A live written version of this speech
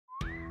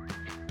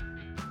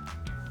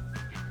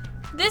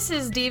This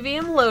is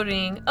DVM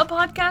Loading, a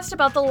podcast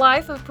about the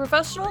life of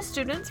professional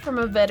students from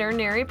a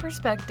veterinary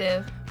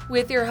perspective.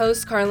 With your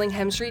hosts, Karling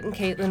and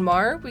Katlyn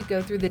Marr, we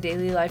go through the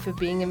daily life of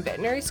being in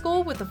veterinary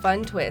school with a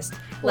fun twist.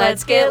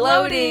 Let's get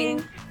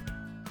loading!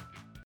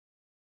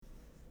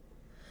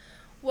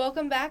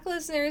 Welcome back,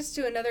 listeners,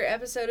 to another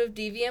episode of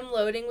DVM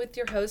Loading with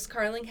your hosts,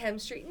 Karling and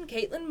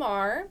Katlyn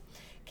Marr.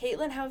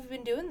 Katlyn, how have you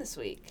been doing this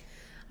week?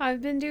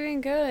 I've been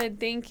doing good,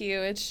 thank you.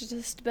 It's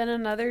just been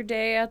another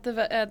day at the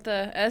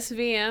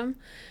SVM.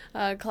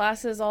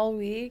 Classes all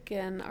week,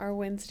 and our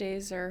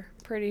Wednesdays are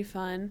pretty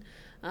fun.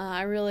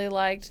 I really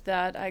liked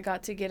that I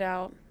got to get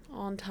out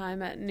on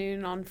time at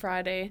noon on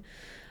Friday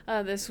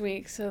this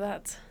week, so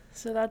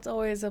that's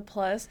always a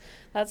plus.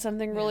 That's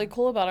something really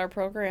cool about our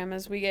program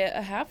is we get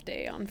a half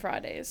day on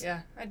Fridays.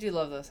 Yeah, I do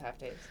love those half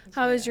days.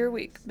 How has your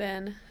week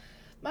been?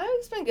 My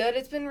week's been good.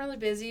 It's been really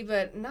busy,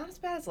 but not as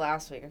bad as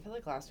last week. I feel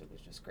like last week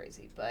was just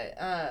crazy, but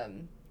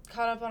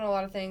caught up on a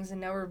lot of things,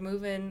 and now we're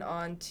moving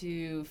on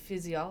to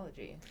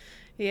physiology.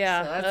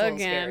 Yeah, so that's a little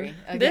scary.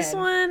 This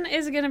one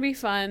is going to be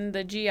fun.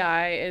 The GI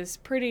is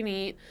pretty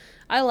neat.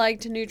 I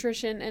liked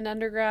nutrition in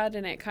undergrad,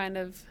 and it kind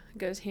of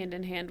goes hand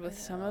in hand with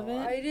some of it.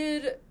 I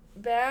did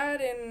bad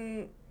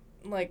in,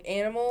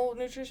 animal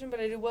nutrition, but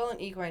I did well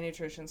in equine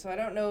nutrition, so I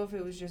don't know if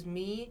it was just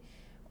me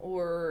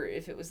or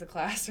if it was the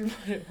class or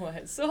what it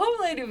was. So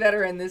hopefully I do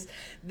better in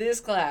this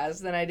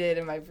class than I did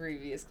in my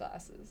previous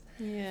classes.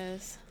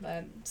 Yes.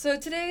 So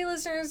today,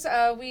 listeners,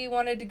 we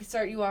wanted to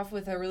start you off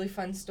with a really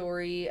fun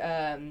story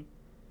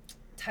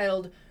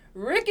titled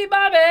Ricky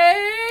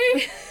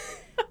Bobby!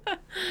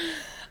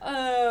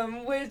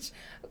 Which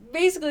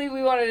basically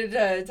we wanted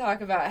to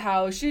talk about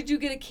how should you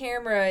get a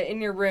camera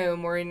in your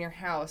room or in your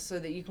house so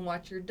that you can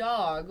watch your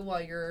dog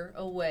while you're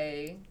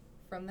away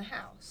from the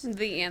house.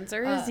 The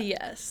answer is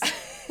yes.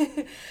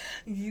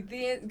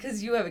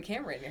 Because you have a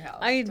camera in your house.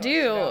 I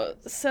do.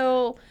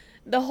 So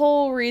the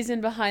whole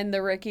reason behind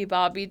the Ricky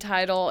Bobby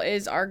title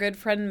is our good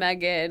friend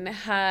Megan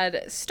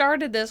had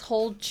started this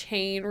whole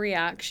chain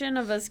reaction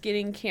of us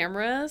getting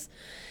cameras.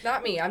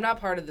 Not me. I'm not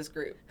part of this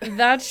group.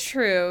 That's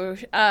true.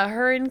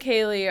 Her and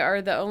Kaylee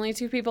are the only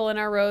two people in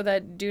our row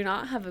that do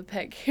not have a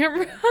pet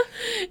camera.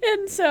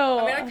 And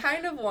so I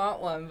kind of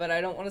want one, but I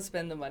don't want to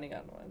spend the money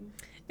on one.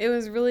 It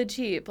was really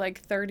cheap,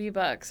 like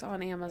 $30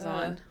 on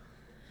Amazon.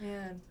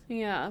 Man.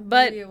 Yeah,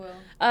 but Maybe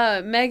I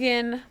will.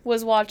 Megan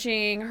was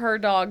watching her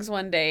dogs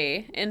one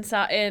day in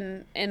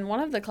one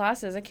of the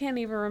classes. I can't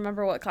even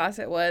remember what class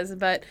it was,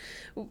 but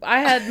I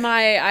had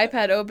my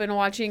iPad open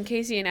watching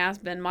Casey and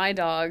Aspen, my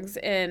dogs,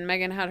 and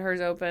Megan had hers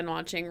open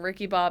watching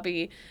Ricky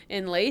Bobby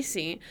and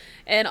Lacey.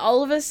 And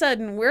all of a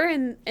sudden, we're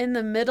in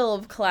the middle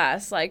of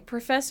class, like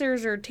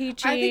professors are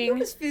teaching. I think it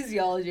was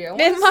physiology.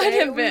 It might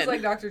have been. It was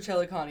like Dr.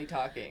 Chelikani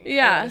talking.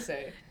 Yeah.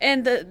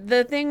 And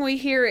the thing we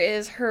hear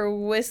is her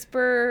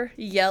whisper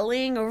yelling,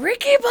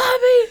 Ricky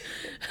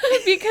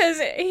Bobby, because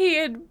he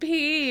had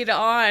peed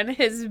on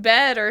his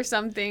bed or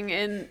something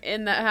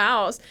in the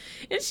house,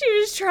 and she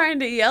was trying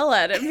to yell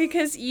at him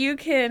because you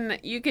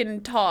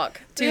can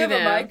talk to them. They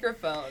have a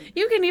microphone.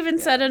 You can even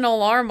set an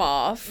alarm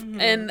off,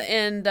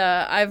 and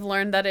I've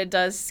learned that it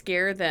does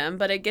scare them,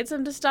 but it gets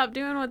them to stop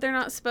doing what they're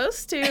not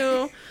supposed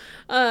to.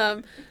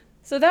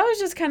 So that was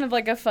just kind of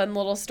like a fun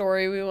little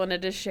story we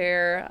wanted to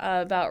share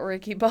about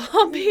Ricky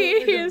Bobby.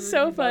 He is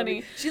so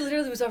funny. She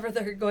literally was over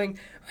there going,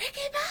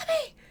 Ricky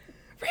Bobby!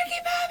 Ricky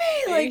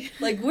Bobby!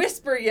 Like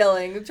whisper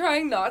yelling,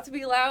 trying not to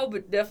be loud,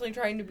 but definitely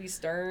trying to be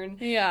stern.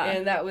 Yeah.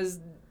 And that was,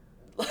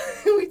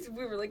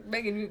 we were like,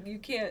 Megan, you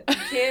can't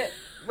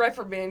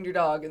reprimand your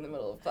dog in the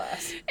middle of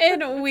class.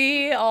 And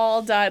we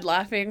all died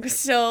laughing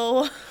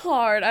so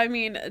hard. I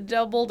mean,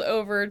 doubled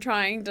over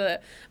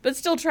but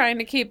still trying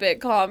to keep it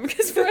calm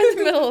because we're in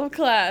the middle of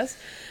class.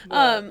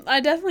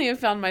 I definitely have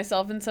found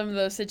myself in some of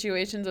those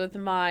situations with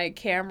my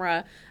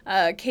camera.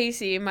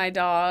 Casey, my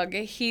dog,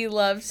 he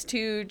loves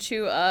to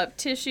chew up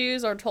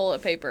tissues or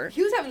toilet paper.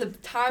 He was having the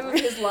time of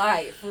his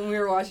life when we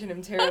were watching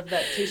him tear up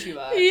that tissue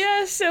box.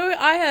 Yeah, so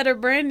I had a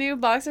brand new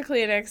box of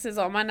Kleenexes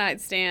on my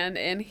nightstand,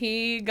 and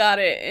he got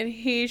it, and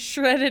he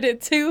shredded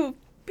it to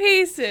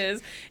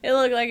pieces. It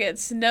looked like it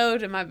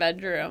snowed in my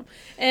bedroom.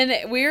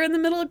 And we were in the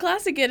middle of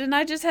class again, and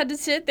I just had to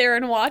sit there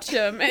and watch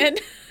him.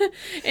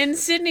 And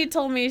Sydney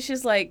told me,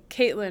 she's like,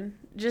 Caitlin,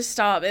 just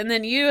stop. And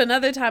then you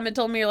another time had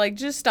told me, like,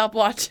 just stop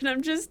watching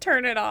him, just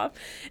turn it off.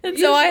 And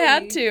so I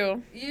had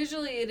to.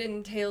 Usually it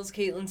entails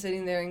Caitlin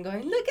sitting there and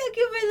going, look how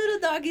cute my little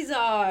doggies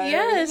are.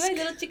 Yes. My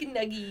little chicken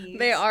nuggies.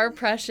 They are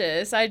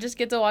precious. I just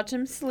get to watch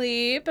them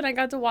sleep, and I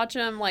got to watch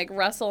them, like,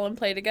 wrestle and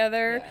play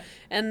together. Yeah.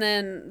 And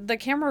then the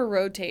camera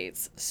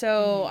rotates,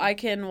 so I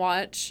can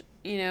watch,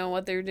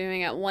 what they're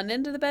doing at one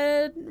end of the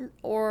bed,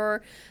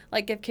 or,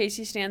 like, if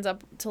Casey stands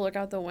up to look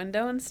out the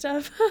window and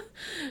stuff.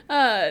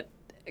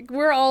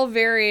 We're all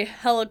very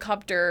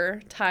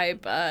helicopter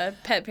type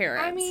pet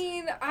parents. I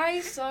mean,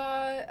 I saw,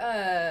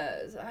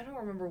 I don't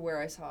remember where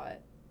I saw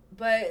it,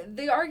 But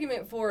the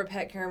argument for a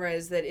pet camera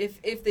is that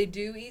if they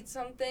do eat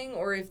something,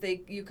 or if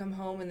you come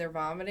home and they're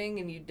vomiting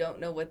and you don't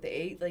know what they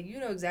ate, like, you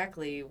know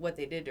exactly what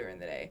they did during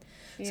the day.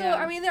 Yeah. So,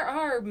 I mean, there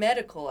are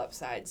medical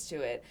upsides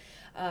to it.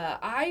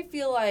 I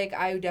feel like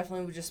I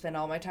definitely would just spend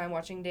all my time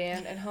watching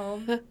Dan at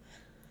home.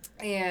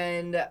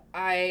 And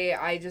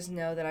I just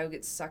know that I would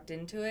get sucked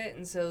into it.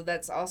 And so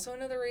that's also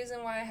another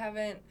reason why I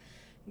haven't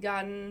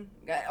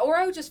or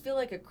I would just feel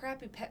like a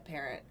crappy pet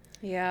parent.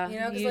 Yeah. You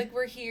know, because, like,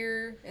 we're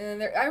here,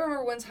 and I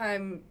remember one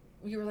time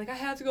you were like, I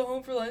have to go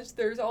home for lunch.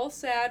 They're all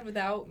sad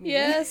without me.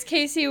 Yes,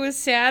 Casey was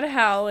sad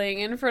howling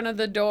in front of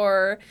the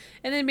door,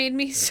 and it made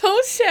me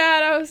so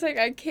sad. I was like,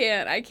 I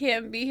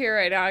can't be here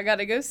right now. I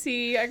gotta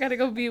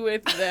go be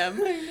with them.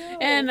 I know.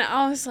 And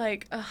I was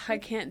like, I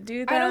can't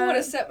do that. I don't want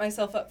to set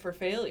myself up for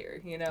failure,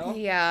 you know?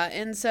 Yeah,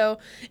 and so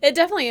it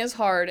definitely is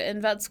hard.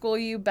 In vet school,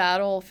 you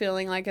battle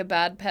feeling like a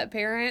bad pet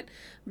parent,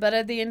 but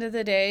at the end of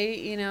the day,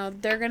 you know,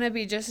 they're going to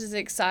be just as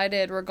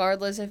excited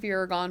regardless if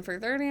you're gone for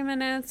 30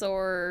 minutes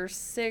or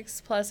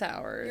 6+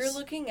 hours. You're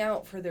looking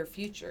out for their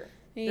future.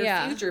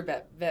 Yeah. Future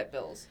vet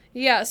bills.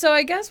 Yeah, so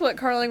I guess what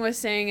Karling was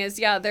saying is,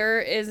 yeah, there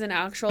is an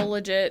actual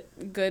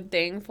legit good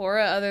thing for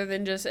it other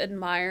than just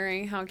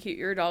admiring how cute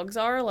your dogs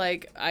are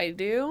like I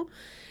do.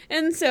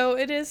 And so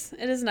it is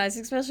nice,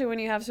 especially when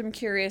you have some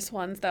curious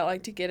ones that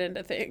like to get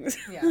into things.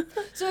 Yeah.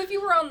 So if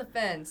you were on the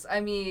fence, I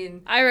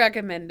mean... I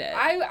recommend it.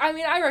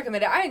 I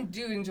recommend it. I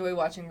do enjoy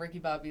watching Ricky,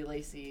 Bobby,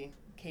 Lacey,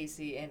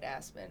 Casey, and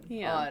Aspen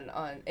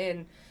on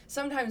and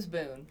sometimes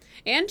Boone.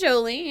 And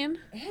Jolene.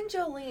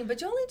 But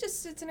Jolene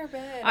just sits in her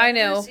bed. I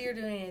know. Never see her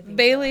doing anything.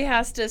 Bailey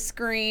has to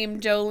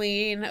scream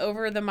Jolene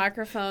over the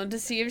microphone to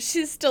see if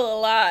she's still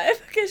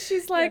alive because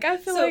she's like, I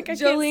feel like I Jolene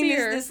can't see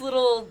her. Jolene is this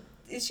little...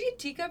 Is she a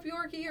teacup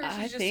Yorkie, or is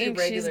she just a regular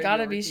Yorkie? She's got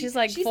to be. She's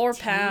like 4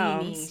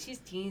 pounds. She's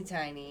teeny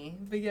tiny.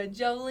 But yeah,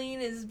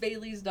 Jolene is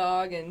Bailey's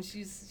dog, and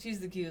she's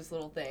the cutest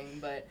little thing.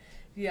 But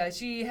yeah,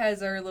 she has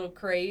her little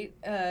crate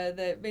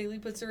that Bailey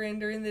puts her in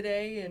during the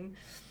day, and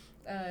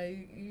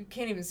you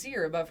can't even see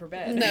her above her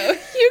bed. No,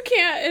 you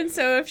can't. And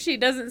so if she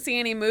doesn't see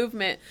any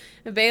movement,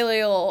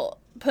 Bailey will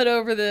put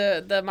over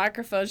the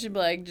microphone. She'll be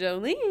like,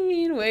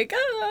 Jolene, wake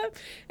up.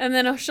 And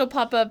then she'll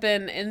pop up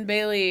and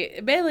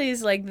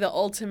Bailey's like the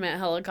ultimate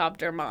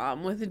helicopter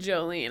mom with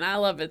Jolene. I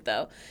love it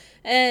though.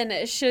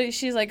 And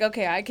she's like,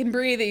 okay, I can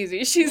breathe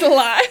easy. She's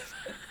alive.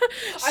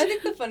 I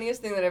think the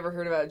funniest thing that I ever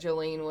heard about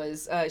Jolene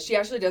was she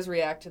actually does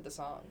react to the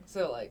song.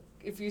 So, like,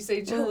 if you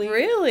say Jolene,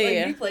 really? Like,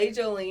 if you play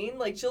Jolene,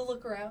 like, she'll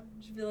look around.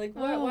 She'll be like,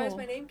 why does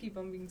my name keep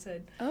on being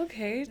said?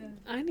 Okay. Yeah.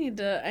 I need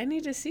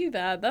to see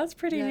that. That's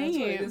pretty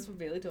neat. That's what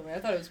Bailey told me. I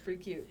thought it was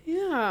pretty cute.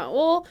 Yeah.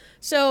 Well,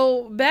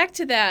 so back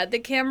to that. The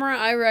camera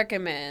I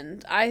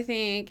recommend. I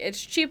think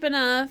it's cheap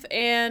enough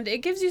and it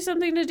gives you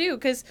something to do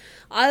because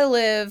I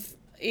live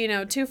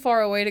too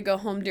far away to go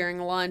home during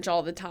lunch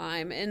all the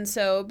time. And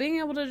so being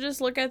able to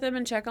just look at them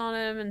and check on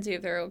them and see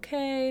if they're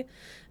okay.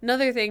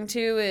 Another thing,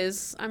 too,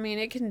 is,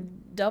 it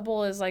can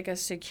double as, like, a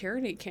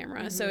security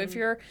camera. Mm-hmm. So if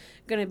you're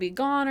going to be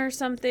gone or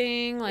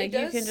something, like,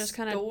 you can just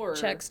kind of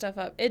check stuff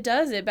up. It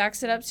does. It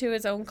backs it up to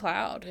its own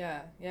cloud.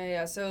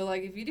 Yeah. So,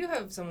 like, if you do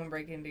have someone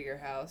break into your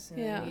house,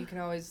 you can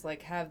always,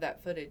 like, have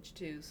that footage,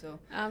 too. So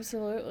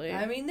Absolutely.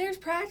 There's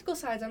practical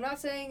sides. I'm not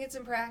saying it's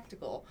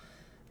impractical.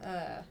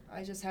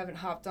 I just haven't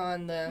hopped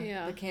on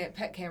the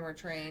pet camera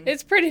train.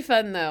 It's pretty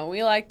fun, though.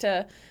 We like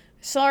to...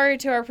 Sorry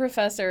to our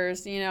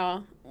professors, but...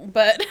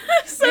 Man,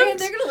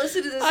 they're going to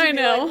listen to this and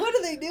know. Be like, what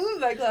do they do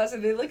in my class? Are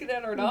they looking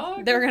at our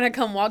dog? They're going to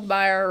come walk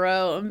by our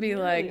row and be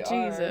like,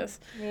 Jesus.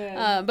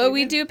 Yeah. But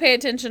we do pay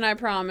attention, I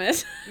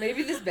promise.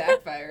 Maybe this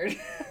backfired.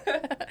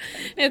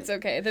 It's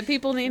okay. The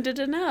people needed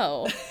to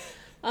know.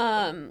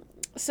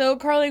 So,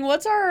 Karling,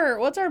 what's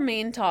our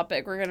main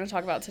topic we're going to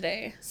talk about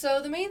today?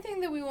 So, the main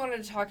thing that we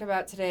wanted to talk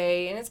about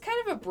today, and it's kind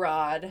of a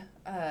broad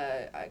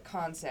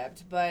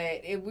concept,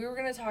 but we were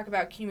going to talk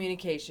about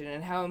communication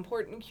and how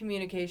important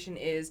communication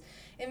is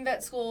in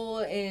vet school,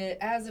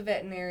 as a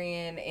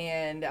veterinarian,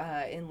 and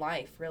in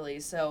life,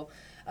 really. So,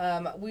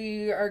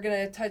 we are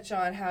going to touch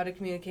on how to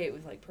communicate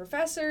with, like,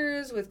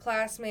 professors, with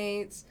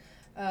classmates,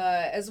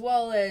 as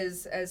well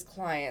as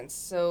clients.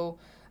 So,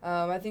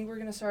 I think we're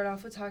going to start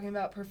off with talking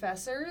about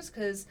professors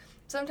because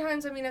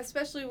sometimes,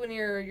 especially when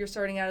you're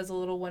starting out as a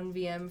little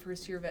 1VM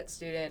first-year vet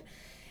student,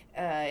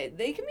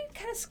 they can be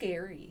kind of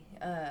scary,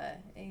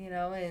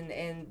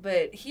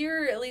 but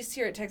here, at least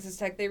here at Texas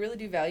Tech, they really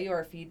do value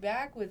our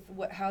feedback with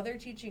how they're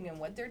teaching and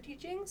what they're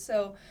teaching.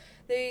 So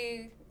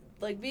they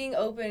like being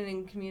open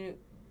and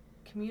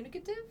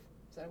communicative.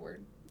 Is that a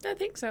word? I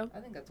think so. I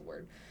think that's a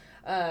word.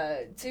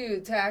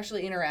 To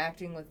actually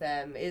interacting with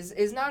them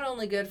is not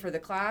only good for the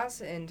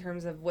class in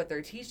terms of what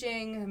they're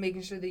teaching,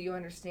 making sure that you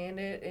understand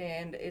it,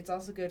 and it's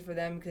also good for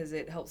them because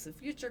it helps the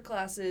future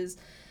classes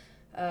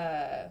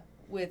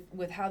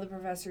with how the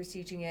professor is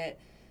teaching it.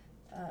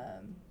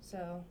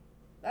 So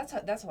that's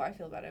how I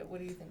feel about it. What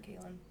do you think,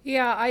 Katlyn?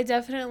 Yeah, I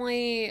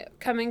definitely,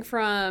 coming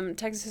from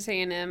Texas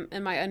A&M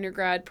in my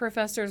undergrad,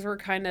 professors were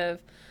kind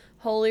of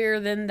holier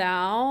than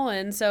thou,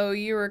 and so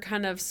you were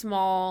kind of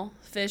small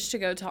fish to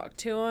go talk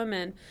to them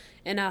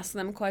and ask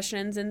them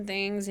questions and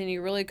things, and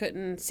you really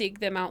couldn't seek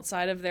them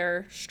outside of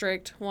their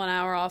strict 1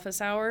 hour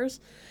office hours.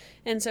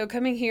 And so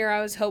coming here, I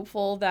was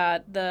hopeful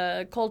that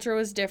the culture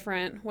was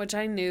different, which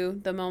I knew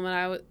the moment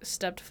I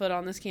stepped foot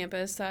on this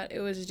campus that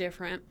it was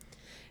different.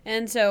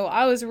 And so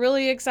I was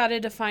really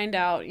excited to find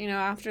out,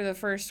 after the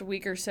first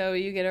week or so,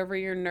 you get over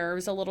your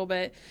nerves a little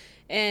bit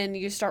and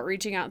you start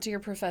reaching out to your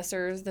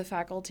professors, the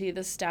faculty,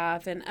 the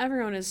staff, and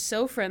everyone is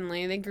so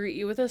friendly. They greet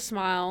you with a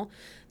smile.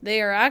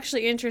 They are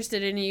actually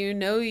interested in you,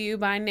 know you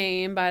by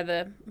name by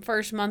the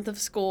first month of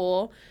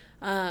school.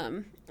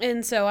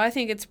 And so I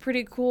think it's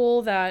pretty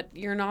cool that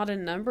you're not a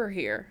number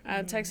here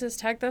at Texas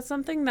Tech. That's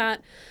something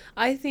that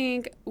I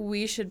think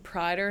we should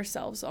pride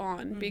ourselves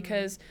on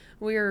because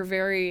we are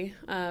very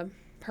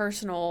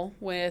personal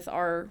with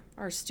our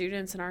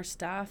students and our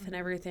staff and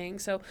everything.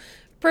 So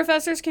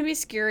professors can be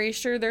scary.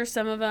 Sure, there's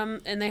some of them,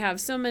 and they have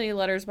so many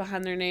letters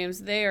behind their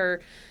names. They are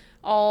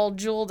all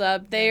jeweled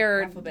up. They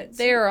are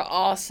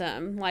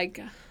awesome, like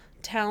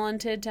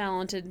talented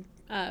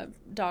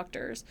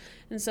doctors.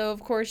 And so,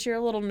 of course, you're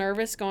a little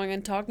nervous going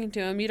and talking to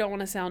them. You don't want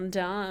to sound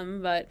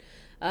dumb, but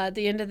at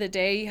the end of the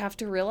day, you have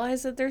to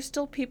realize that they're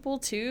still people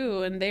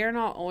too, and they are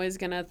not always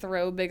going to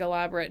throw big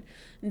elaborate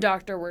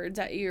doctor words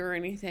at you or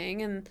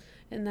anything, and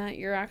that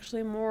you're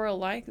actually more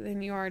alike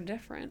than you are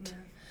different.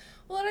 Yeah.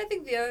 Well, and I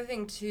think the other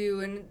thing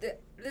too, and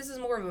this is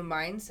more of a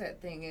mindset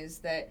thing, is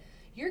that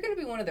you're going to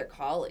be one of their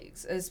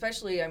colleagues,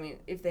 especially,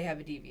 if they have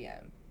a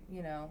DVM.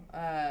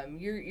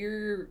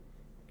 You're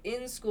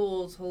in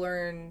school to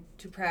learn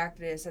to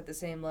practice at the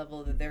same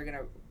level that they're going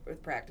to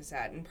practice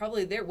at, and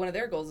probably one of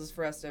their goals is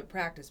for us to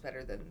practice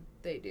better than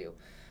they do.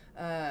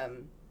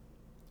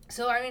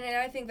 So and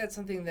I think that's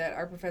something that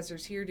our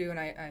professors here do, and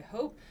I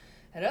hope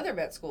at other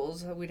vet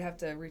schools we'd have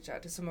to reach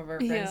out to some of our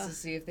friends to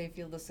see if they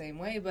feel the same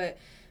way, but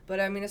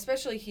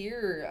especially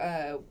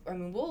here,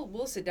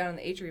 we'll sit down in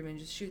the atrium and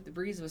just shoot the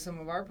breeze with some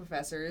of our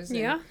professors.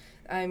 And,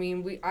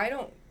 I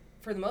don't,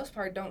 for the most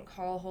part, don't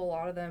call a whole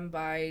lot of them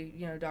by,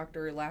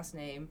 doctor last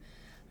name.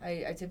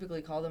 I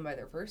typically call them by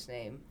their first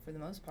name for the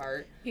most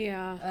part.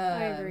 Yeah,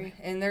 I agree.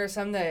 And there are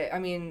some that,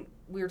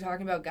 we were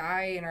talking about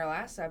Guy in our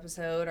last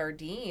episode, our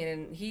dean,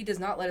 and he does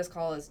not let us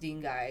call us Dean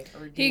Guy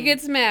or Dean. He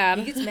gets mad.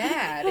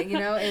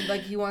 And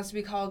like he wants to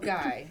be called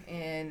Guy.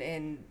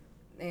 And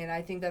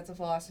I think that's a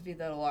philosophy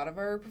that a lot of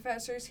our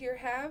professors here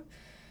have.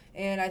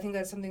 And I think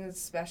that's something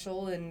that's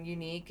special and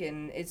unique,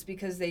 and it's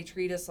because they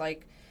treat us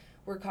like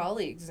we're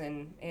colleagues,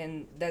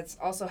 and that's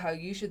also how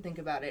you should think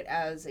about it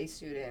as a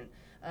student.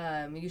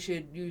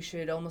 You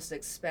should almost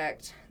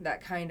expect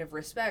that kind of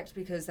respect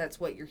because that's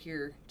what you're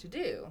here to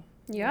do.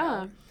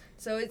 Yeah.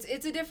 So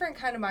it's a different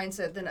kind of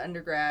mindset than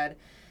undergrad,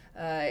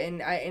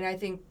 and I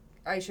think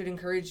I should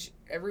encourage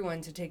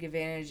everyone to take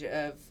advantage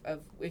of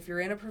if you're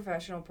in a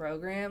professional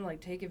program,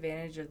 like take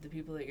advantage of the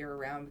people that you're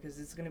around, because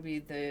it's going to be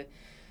the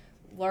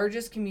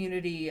largest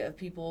community of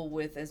people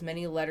with as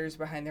many letters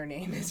behind their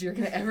name as you're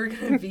ever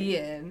going to be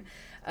in,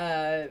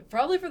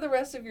 probably for the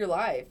rest of your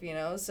life,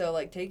 so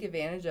like take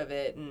advantage of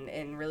it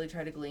and really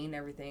try to glean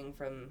everything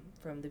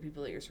from the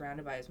people that you're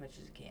surrounded by as much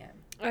as you can.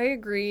 I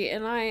agree,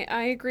 and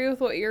I agree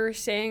with what you're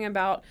saying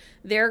about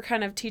they're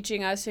kind of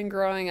teaching us and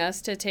growing us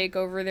to take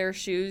over their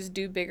shoes,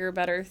 do bigger,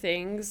 better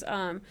things.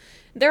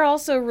 They're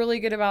also really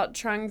good about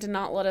trying to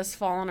not let us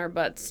fall on our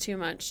butts too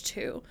much,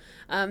 too.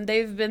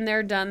 They've been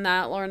there, done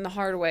that, learned the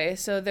hard way.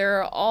 So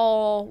they're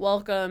all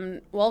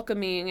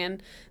welcoming,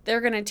 and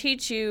they're going to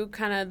teach you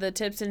kind of the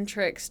tips and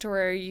tricks to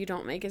where you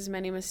don't make as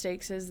many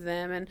mistakes as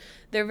them. And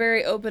they're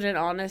very open and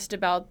honest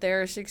about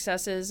their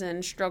successes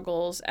and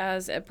struggles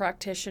as a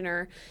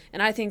practitioner.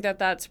 And I think that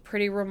that's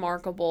pretty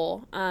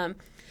remarkable.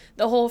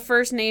 The whole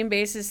first name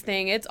basis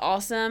thing, it's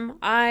awesome.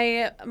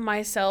 I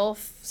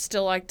myself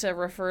still like to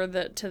refer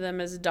to them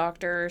as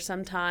doctor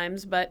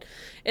sometimes, but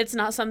it's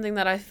not something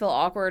that I feel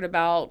awkward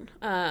about.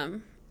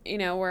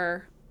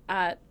 Where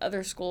at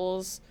other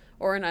schools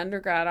or in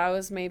undergrad, I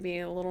was maybe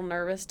a little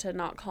nervous to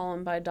not call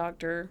him by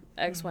Dr.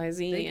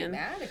 XYZ. They get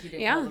mad if you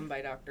didn't call him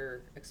by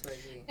Dr.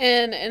 XYZ.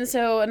 And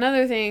so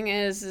another thing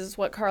is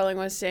what Karling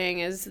was saying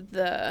is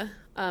the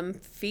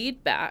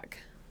feedback.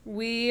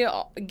 We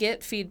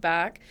get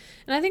feedback,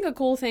 and I think a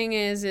cool thing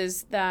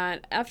is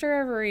that after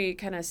every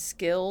kind of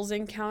skills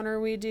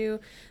encounter we do,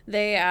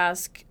 they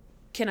ask,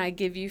 can I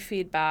give you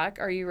feedback?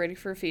 Are you ready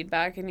for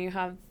feedback? And you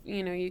have,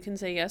 you can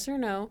say yes or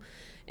no,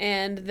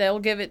 and they'll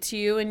give it to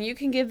you, and you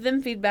can give them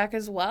feedback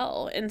as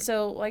well. And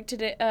so like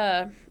today,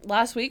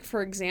 last week,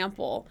 for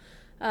example,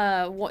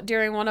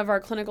 during one of our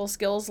clinical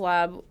skills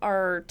lab,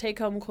 our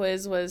take-home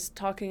quiz was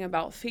talking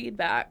about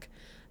feedback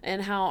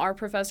and how our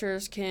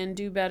professors can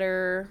do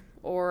better,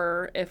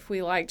 or if we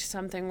liked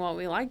something, what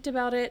we liked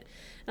about it.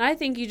 And I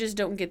think you just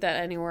don't get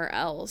that anywhere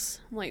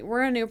else. Like,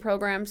 we're a new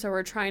program, so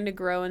we're trying to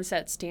grow and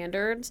set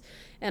standards.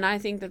 And I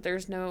think that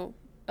there's no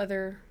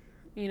better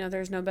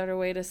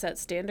way to set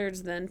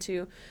standards than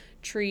to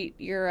treat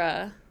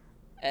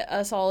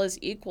us all as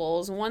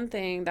equals. One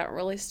thing that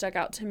really stuck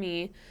out to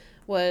me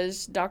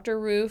was Dr.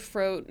 Roof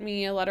wrote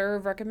me a letter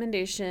of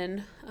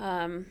recommendation.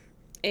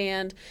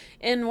 And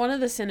in one of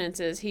the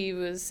sentences, he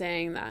was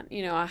saying that,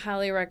 I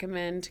highly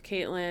recommend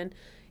Katlyn,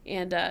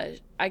 and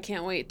I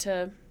can't wait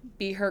to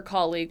be her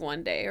colleague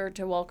one day, or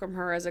to welcome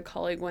her as a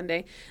colleague one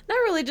day. That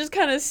really just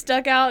kind of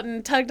stuck out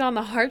and tugged on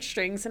the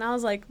heartstrings. And I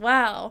was like,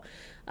 wow,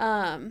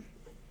 to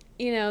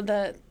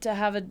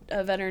have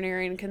a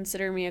veterinarian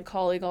consider me a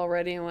colleague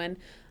already when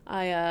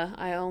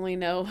I only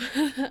know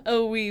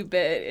a wee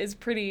bit is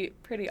pretty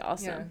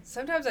awesome. Yeah.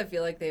 Sometimes I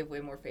feel like they have way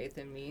more faith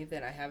in me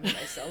than I have in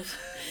myself.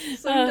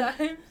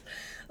 Sometimes.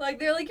 Like,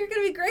 they're like, you're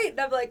going to be great. And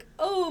I'm like,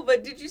 oh,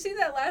 but did you see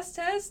that last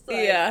test?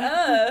 Like,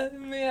 yeah.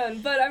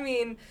 Man. But, I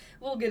mean,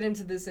 we'll get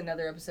into this in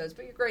other episodes,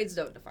 but your grades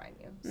don't define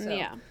you. So,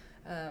 yeah.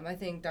 I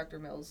think Dr.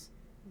 Mills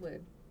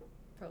would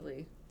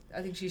probably,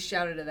 I think she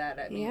shouted that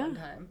at me one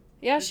time.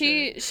 Yeah,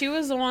 she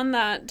was the one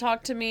that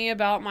talked to me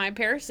about my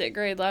parasite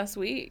grade last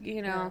week.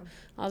 I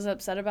was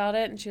upset about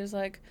it, and she was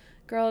like,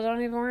 girl,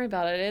 don't even worry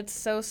about it. It's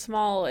so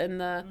small in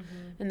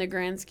the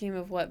grand scheme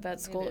of what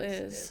vet school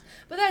is.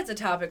 But that's a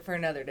topic for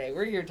another day.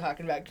 We're here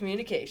talking about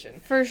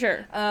communication. For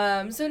sure.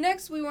 So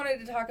next we wanted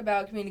to talk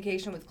about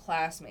communication with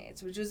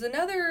classmates, which is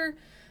another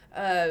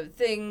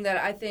thing that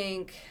I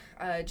think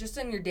just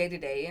in your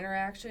day-to-day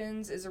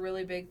interactions is a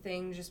really big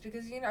thing, just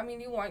because, you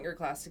want your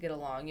class to get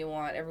along. You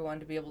want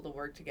everyone to be able to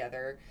work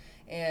together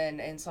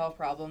and solve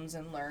problems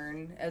and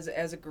learn as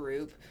a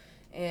group.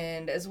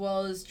 And as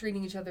well as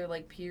treating each other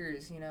like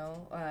peers,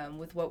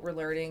 with what we're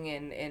learning,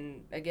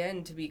 and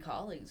again, to be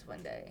colleagues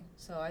one day.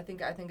 So I think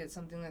it's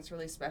something that's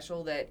really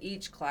special that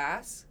each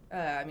class,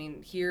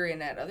 here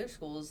and at other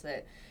schools,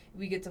 that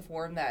we get to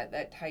form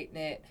that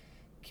tight-knit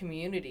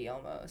community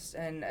almost.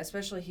 And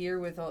especially here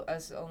with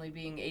us only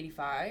being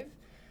 85,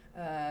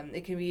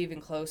 it can be even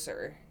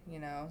closer,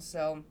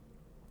 So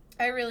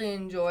I really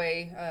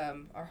enjoy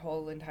our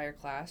whole entire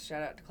class.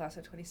 Shout out to class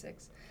of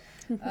 26.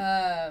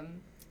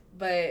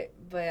 But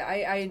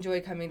I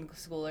enjoy coming to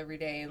school every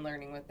day and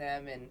learning with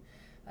them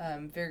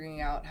and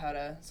figuring out how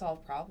to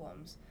solve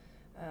problems.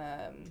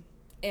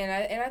 And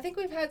I think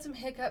we've had some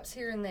hiccups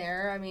here and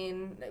there.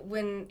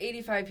 When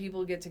 85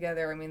 people get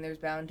together, there's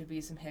bound to be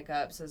some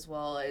hiccups, as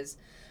well as,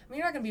 you're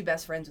not going to be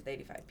best friends with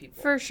 85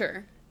 people. For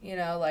sure.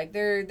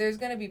 There's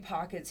going to be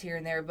pockets here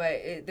and there,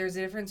 but there's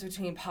a difference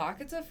between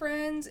pockets of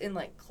friends and,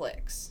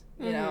 cliques,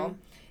 you know?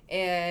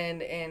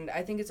 And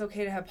I think it's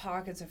okay to have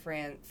pockets of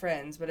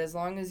friends, but as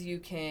long as you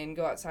can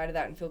go outside of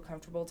that and feel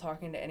comfortable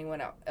talking to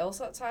anyone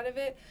else outside of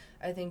it,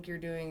 I think you're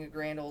doing a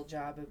grand old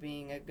job of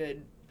being a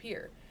good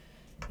peer,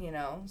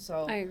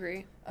 So I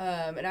agree.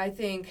 And I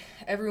think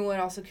everyone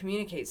also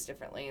communicates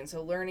differently, and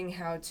so learning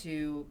how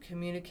to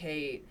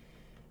communicate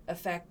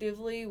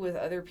effectively with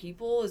other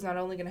people is not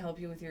only going to help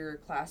you with your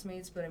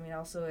classmates, but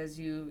also as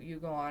you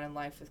go on in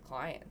life with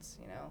clients.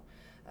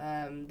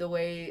 The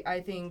way I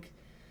think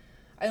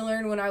I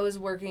learned when I was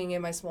working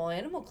in my small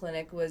animal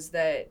clinic was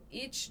that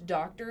each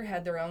doctor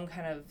had their own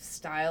kind of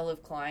style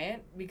of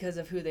client because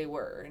of who they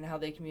were and how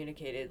they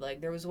communicated.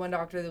 Like, there was one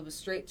doctor that was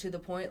straight to the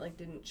point,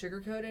 didn't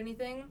sugarcoat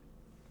anything.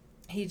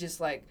 He just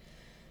went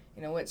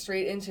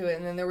straight into it.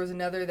 And then there was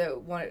another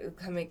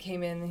that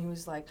came in, and he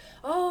was like,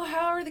 oh,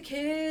 how are the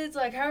kids?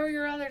 How are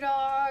your other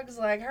dogs?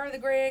 How are the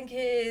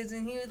grandkids?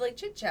 And he would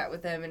chit chat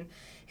with them. And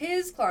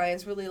his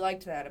clients really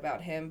liked that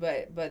about him,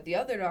 but the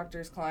other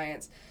doctor's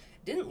clients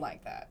didn't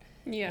like that.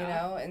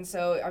 Yeah. And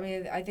so,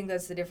 I think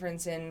that's the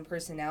difference in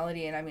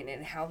personality and,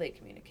 in how they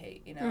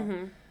communicate,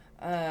 And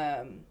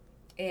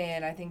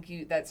I think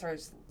you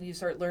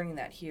start learning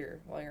that here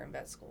while you're in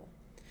vet school.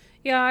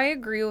 Yeah, I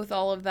agree with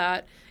all of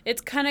that.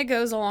 It kind of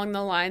goes along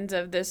the lines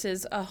of, this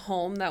is a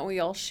home that we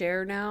all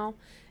share now.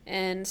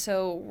 And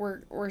so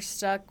we're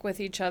stuck with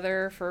each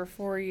other for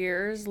 4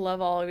 years.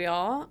 Love all of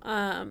y'all.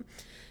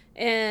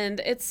 And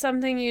it's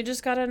something you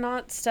just got to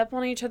not step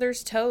on each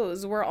other's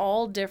toes. We're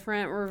all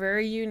different. We're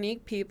very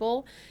unique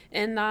people.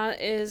 And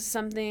that is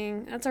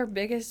something, that's our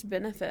biggest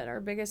benefit.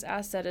 Our biggest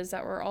asset is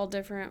that we're all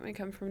different. We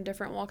come from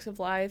different walks of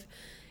life.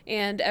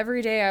 And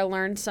every day I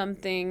learn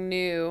something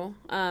new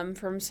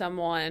from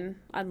someone,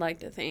 I'd like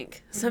to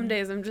think. Some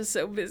days I'm just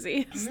so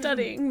busy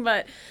studying.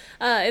 But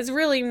it's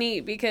really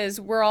neat because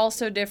we're all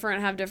so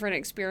different, have different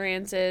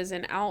experiences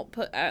and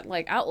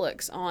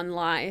outlooks on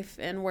life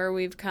and where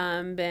we've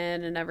been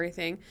and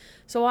everything.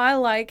 So I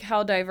like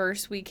how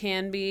diverse we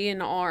can be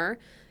and are.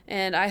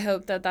 And I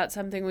hope that that's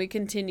something we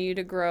continue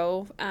to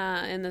grow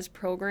in this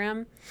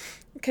program.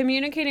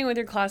 Communicating with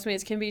your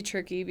classmates can be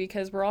tricky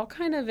because we're all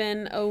kind of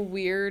in a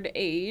weird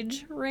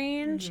age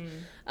range.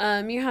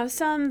 You have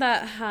some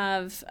that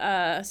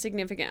have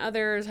significant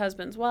others,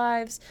 husbands,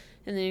 wives,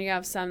 and then you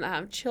have some that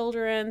have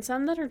children,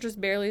 some that are just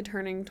barely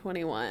turning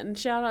 21.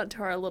 Shout out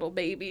to our little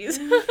babies.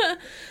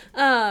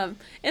 And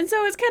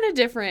so it's kind of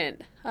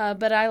different,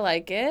 but I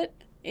like it.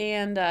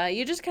 And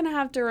you just kind of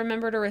have to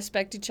remember to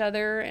respect each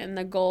other and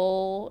the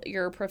goal,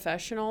 you're a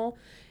professional.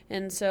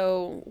 And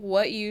so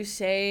what you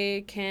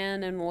say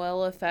can and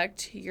will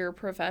affect your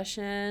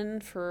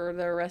profession for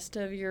the rest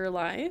of your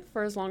life,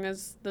 for as long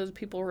as those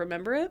people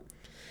remember it.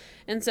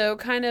 And so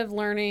kind of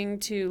learning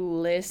to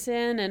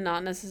listen and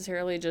not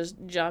necessarily just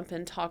jump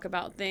and talk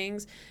about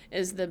things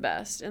is the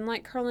best. And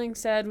like Karling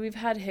said, we've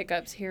had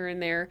hiccups here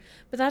and there,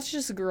 but that's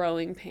just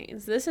growing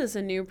pains. This is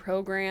a new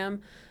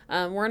program.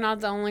 We're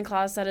not the only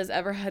class that has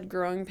ever had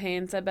growing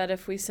pains. I bet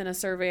if we sent a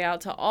survey out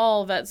to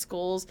all vet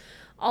schools,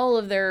 all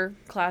of their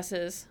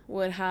classes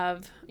would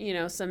have,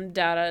 some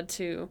data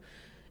to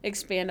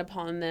expand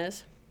upon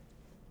this.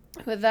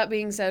 With that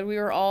being said, we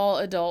were all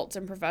adults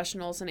and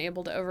professionals and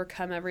able to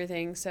overcome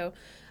everything. So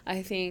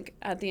I think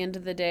at the end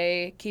of the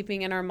day,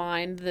 keeping in our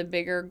mind the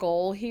bigger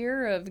goal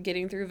here of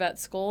getting through vet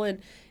school and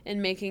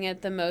making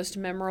it the most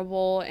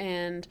memorable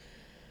and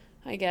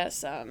I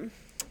guess, I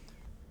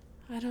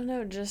don't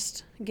know,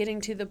 just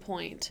getting to the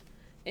point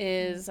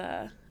is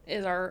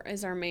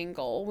our main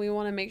goal. We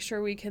want to make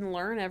sure we can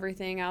learn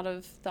everything out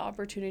of the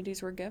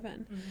opportunities we're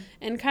given. Mm-hmm.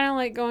 And kind of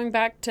like going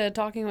back to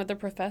talking with the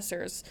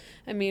professors.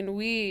 I mean,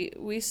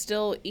 we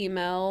still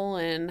email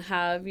and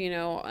have,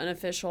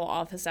 unofficial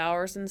office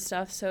hours and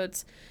stuff. So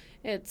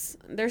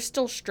there's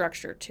still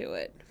structure to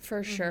it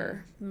for mm-hmm.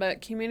 sure.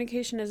 But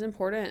communication is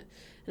important,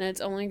 and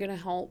it's only going to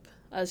help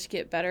us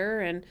get better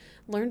and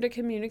learn to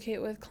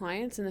communicate with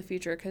clients in the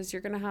future, because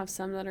you're going to have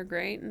some that are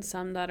great and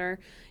some that are,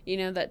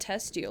 that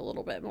test you a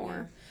little bit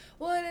more. Yeah.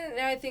 Well, and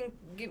I think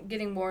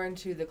getting more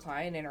into the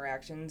client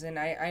interactions, and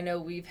I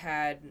know we've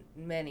had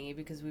many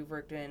because we've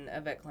worked in a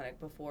vet clinic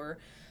before.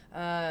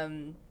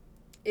 There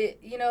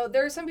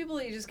are some people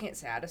that you just can't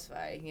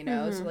satisfy,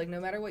 mm-hmm. So like no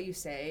matter what you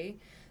say,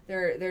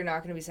 they're not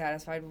going to be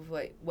satisfied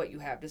with what you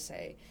have to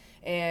say,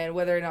 and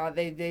whether or not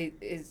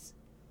it's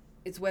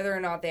whether or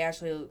not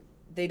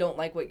they don't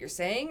like what you're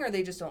saying, or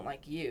they just don't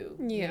like you,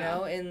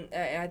 and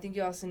I think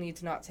you also need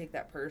to not take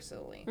that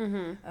personally.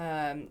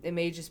 Mm-hmm. It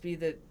may just be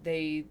that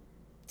they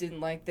didn't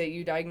like that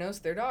you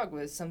diagnosed their dog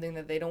with something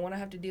that they don't want to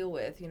have to deal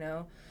with,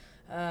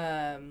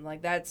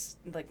 like that's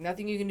like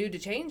nothing you can do to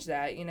change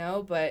that,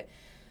 but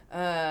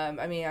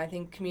I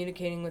think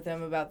communicating with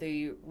them about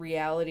the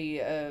reality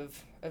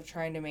of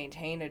trying to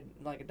maintain a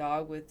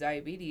dog with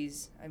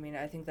diabetes,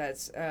 I think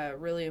that's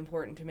really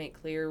important to make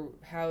clear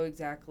how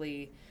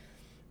exactly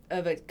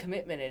of a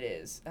commitment it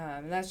is.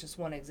 And that's just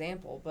one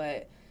example,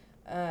 but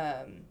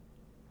I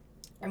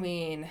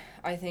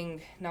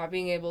think not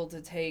being able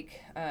to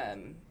take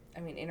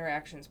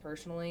interactions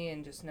personally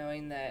and just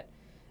knowing that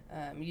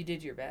you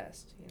did your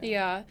best.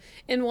 Yeah.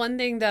 And one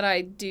thing that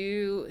I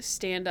do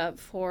stand up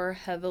for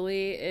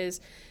heavily is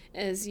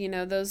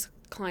those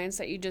clients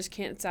that you just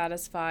can't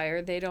satisfy,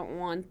 or they don't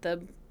want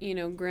the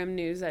grim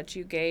news that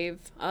you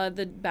gave,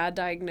 the bad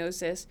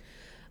diagnosis.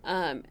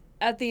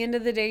 At the end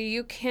of the day,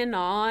 you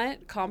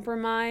cannot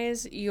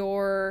compromise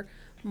your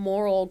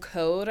moral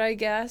code, I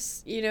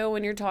guess,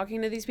 when you're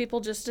talking to these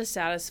people just to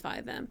satisfy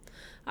them.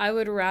 I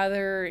would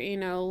rather,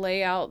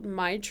 lay out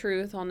my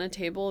truth on the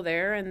table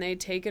there, and they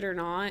take it or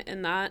not,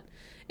 and that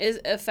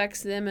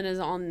affects them and is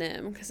on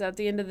them. Because at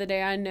the end of the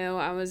day, I know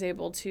I was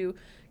able to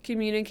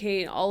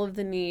communicate all of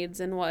the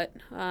needs and what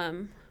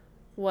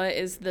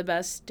is the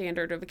best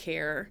standard of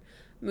care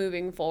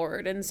moving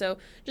forward. And so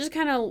just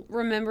kind of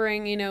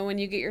remembering, when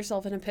you get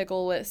yourself in a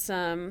pickle with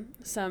some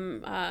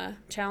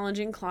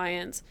challenging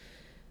clients,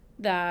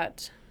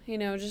 that,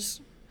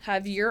 just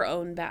have your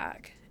own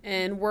back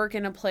and work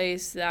in a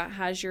place that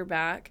has your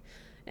back.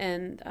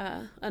 And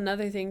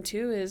another thing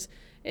too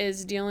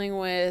is dealing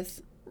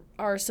with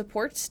our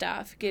support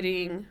staff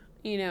getting,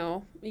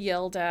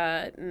 yelled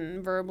at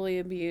and verbally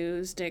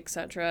abused,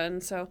 etc.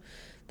 And so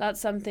that's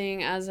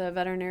something, as a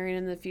veterinarian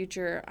in the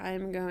future,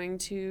 I'm going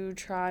to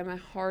try my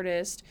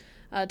hardest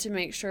to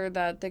make sure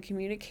that the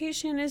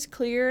communication is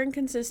clear and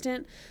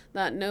consistent,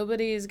 that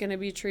nobody is going to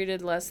be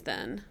treated less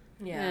than.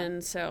 Yeah.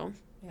 And so...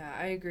 Yeah,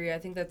 I agree. I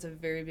think that's a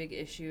very big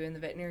issue in the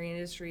veterinary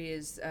industry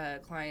is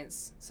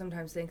clients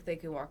sometimes think they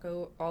can walk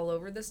all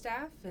over the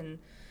staff, and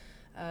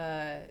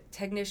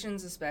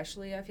technicians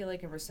especially, I feel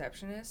like, and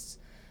receptionists.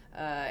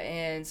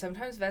 And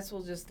sometimes vets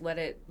will just let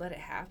it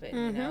happen,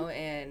 mm-hmm.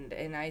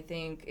 and I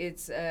think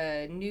it's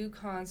a new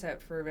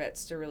concept for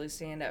vets to really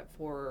stand up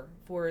for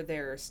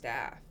their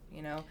staff,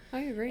 I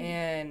agree.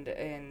 And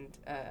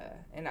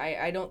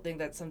I don't think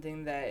that's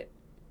something that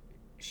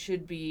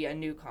should be a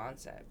new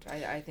concept.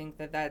 I think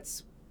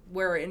that's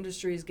where our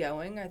industry is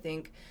going. I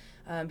think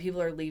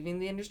people are leaving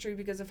the industry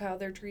because of how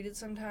they're treated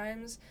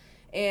sometimes.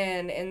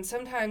 And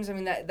sometimes,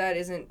 that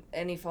isn't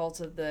any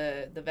fault of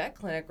the vet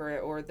clinic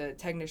or the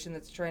technician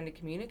that's trying to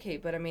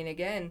communicate. But,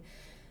 again,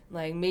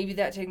 like maybe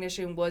that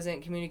technician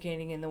wasn't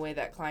communicating in the way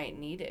that client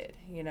needed,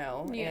 Yeah.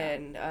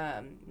 And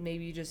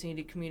maybe you just need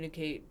to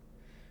communicate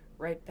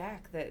right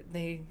back that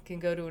they can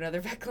go to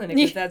another vet clinic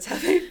if that's how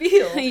they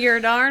feel. You're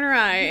darn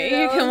right.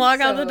 You can walk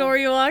out the door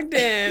you walked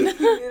in.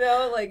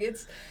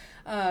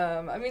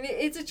 I mean,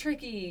 it's a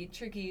tricky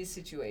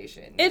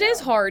situation. It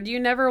is hard. You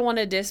never want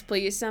to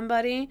displease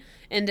somebody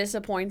and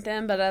disappoint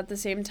them, but at the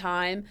same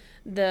time,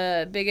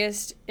 the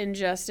biggest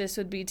injustice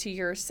would be to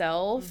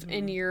yourself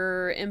and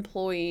your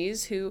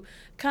employees who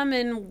come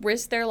and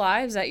risk their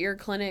lives at your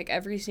clinic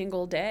every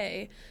single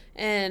day.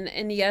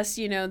 And yes,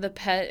 the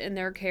pet and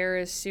their care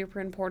is super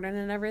important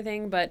and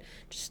everything, but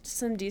just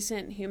some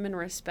decent human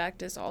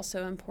respect is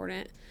also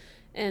important.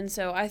 And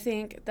so I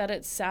think that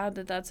it's sad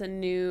that that's a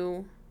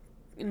new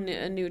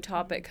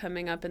topic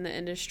coming up in the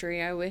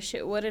industry. I wish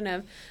it wouldn't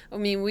have. I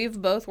mean,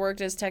 we've both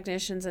worked as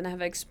technicians and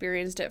have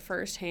experienced it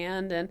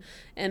firsthand,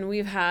 and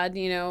we've had,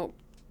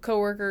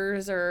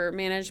 coworkers or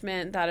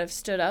management that have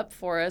stood up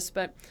for us,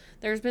 but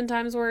there's been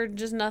times where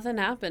just nothing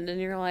happened and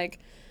you're like,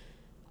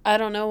 I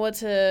don't know what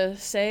to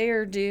say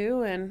or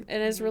do, and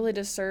it is really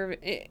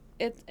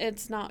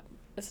it's not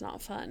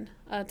fun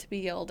to be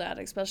yelled at,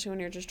 especially when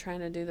you're just trying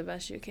to do the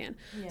best you can.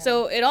 Yeah.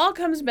 So it all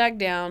comes back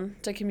down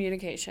to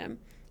communication.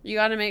 You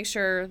got to make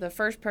sure the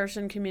first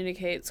person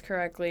communicates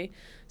correctly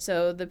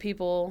so the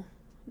people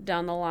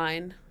down the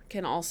line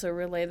can also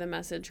relay the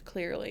message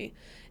clearly.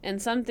 And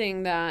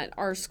something that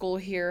our school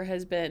here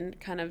has been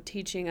kind of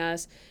teaching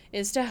us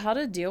is to how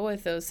to deal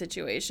with those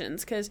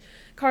situations. Because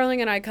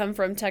Karling and I come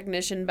from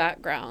technician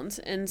backgrounds.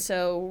 And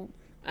so,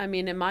 I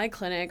mean, in my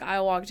clinic, I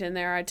walked in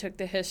there, I took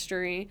the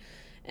history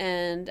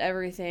and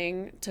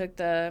everything, took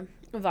the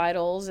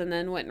vitals, and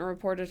then went and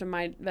reported to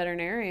my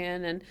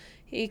veterinarian, and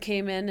he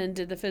came in and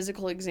did the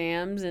physical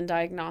exams and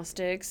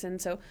diagnostics. And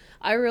so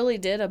I really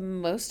did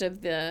most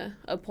of the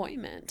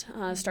appointment,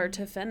 start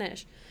to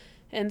finish.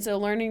 And so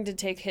learning to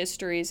take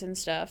histories and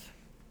stuff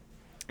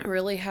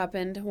really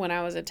happened when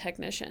I was a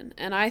technician.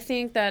 And I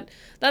think that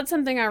that's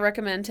something I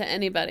recommend to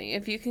anybody.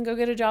 If you can go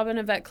get a job in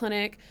a vet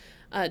clinic,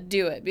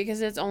 do it,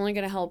 because it's only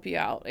going to help you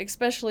out,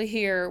 especially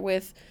here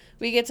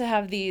we get to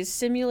have these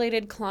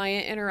simulated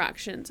client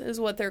interactions is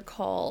what they're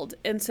called.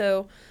 And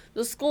so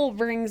the school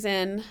brings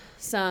in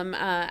some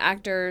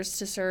actors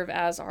to serve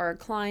as our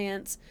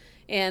clients,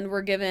 and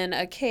we're given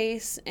a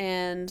case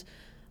and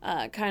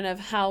kind of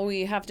how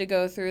we have to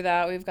go through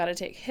that. We've got to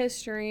take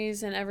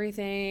histories and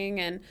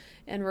everything, and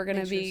we're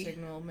going to be...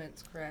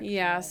 signalment's correct.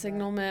 Yeah,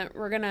 signalment.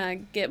 We're going to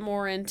get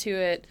more into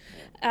it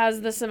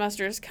as the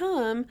semesters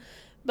come.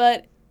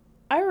 But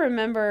I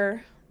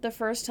remember the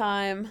first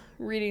time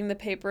reading the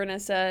paper and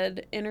it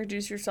said,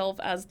 introduce yourself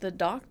as the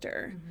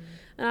doctor. Mm-hmm.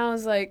 And I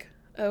was like,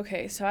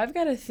 okay, so I've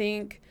got to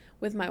think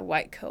with my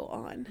white coat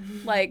on.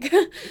 Mm-hmm. Like,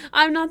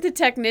 I'm not the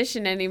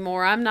technician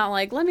anymore. I'm not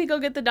like, let me go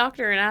get the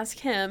doctor and ask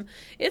him.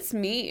 It's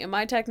me.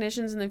 My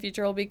technicians in the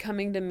future will be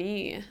coming to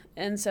me.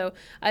 And so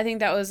I think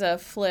that was a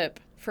flip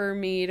for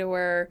me to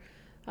where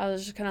I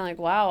was just kind of like,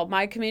 wow,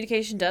 my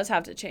communication does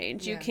have to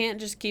change. Yeah. You can't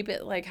just keep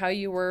it like how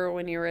you were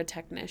when you were a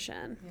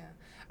technician. Yeah.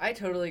 I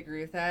totally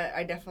agree with that.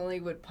 I definitely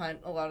would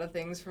punt a lot of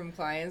things from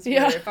clients.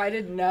 Where if I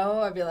didn't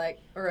know, I'd be like,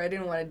 or I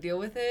didn't want to deal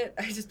with it,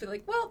 I'd just be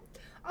like, well,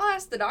 I'll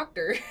ask the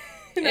doctor.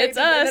 It's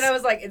us. And then I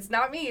was like, it's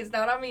not me. It's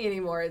not on me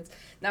anymore. It's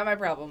not my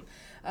problem.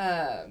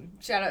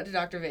 Shout out to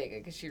Dr. Vega,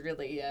 because she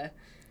really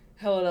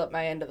held up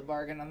my end of the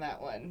bargain on that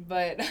one.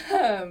 But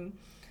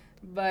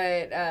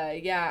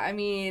yeah, I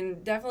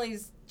mean, definitely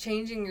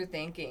changing your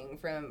thinking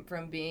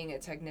from being a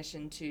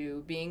technician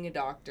to being a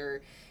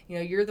doctor.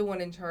 You're the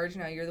one in charge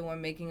now. You're the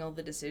one making all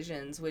the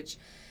decisions, which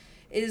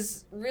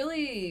is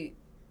really,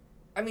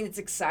 I mean, it's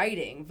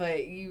exciting,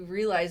 but you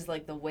realize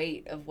like the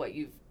weight of what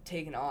you've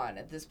taken on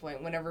at this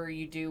point whenever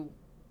you do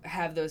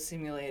have those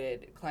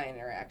simulated client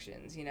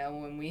interactions.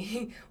 When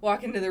we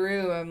walk into the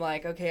room, I'm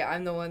like, okay,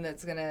 I'm the one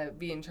that's going to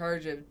be in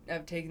charge of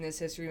taking this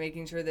history,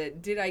 making sure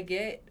that, did I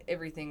get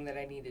everything that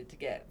I needed to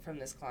get from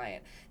this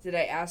client? Did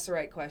I ask the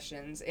right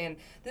questions? And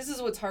this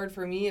is what's hard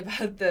for me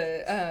about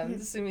the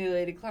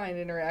simulated client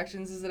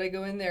interactions, is that I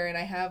go in there and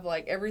I have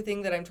like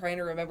everything that I'm trying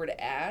to remember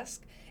to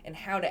ask and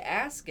how to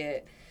ask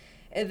it,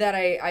 and that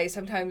I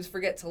sometimes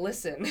forget to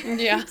listen to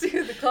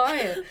the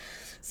client.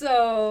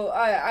 So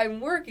I'm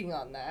working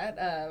on that.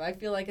 I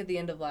feel like at the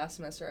end of last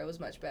semester I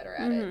was much better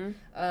at it.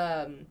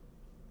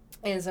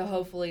 And so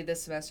hopefully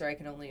this semester I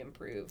can only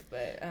improve.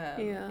 But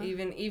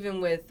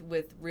even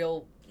with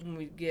real, when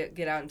we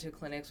get out into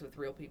clinics with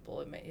real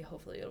people,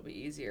 hopefully it'll be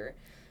easier.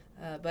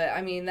 But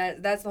I mean,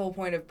 that's the whole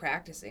point of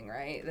practicing,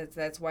 right?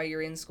 That's why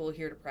you're in school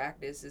here, to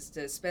practice, is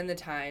to spend the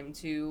time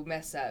to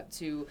mess up,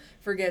 to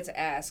forget to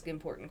ask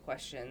important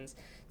questions,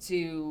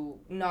 to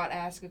not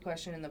ask a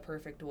question in the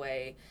perfect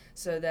way,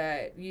 so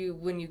that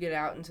when you get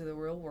out into the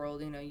real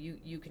world,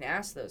 you can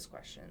ask those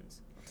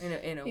questions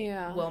in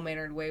a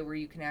well-mannered way where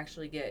you can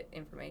actually get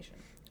information.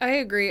 I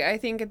agree. I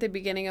think at the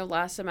beginning of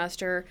last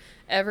semester,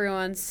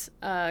 everyone's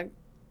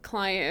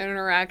client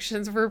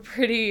interactions were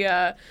pretty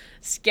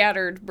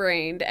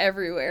scattered-brained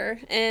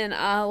everywhere. And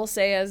I will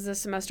say, as the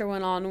semester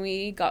went on,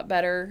 we got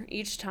better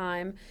each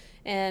time.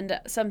 And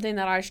something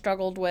that I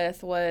struggled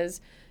with was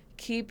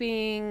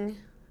keeping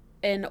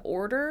an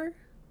order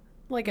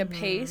like a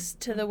pace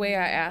to the way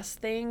I ask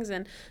things.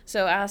 And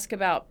so ask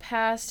about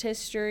past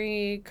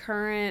history,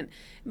 current,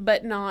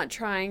 but not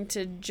trying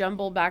to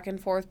jumble back and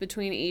forth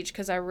between each,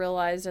 because I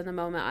realized in the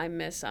moment I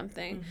missed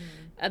something.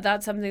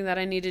 That's something that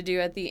I need to do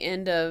at the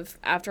end of,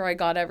 after I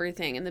got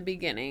everything in the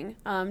beginning,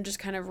 just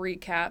kind of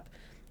recap.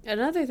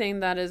 Another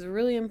thing that is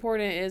really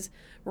important is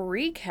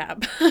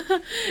recap.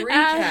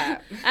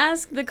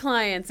 Ask the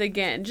clients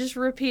again. Just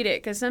repeat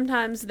it, because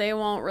sometimes they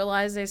won't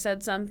realize they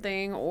said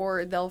something,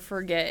 or they'll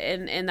forget,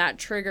 and that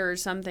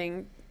triggers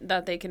something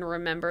that they can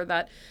remember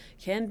that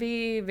can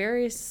be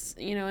very,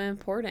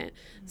 important.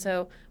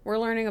 So we're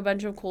learning a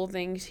bunch of cool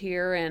things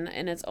here, and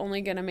it's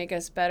only going to make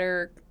us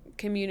better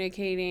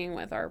communicating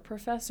with our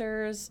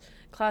professors,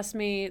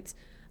 classmates,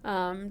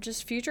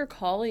 just future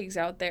colleagues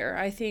out there.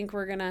 I think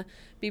we're going to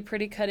be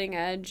pretty cutting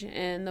edge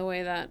in the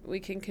way that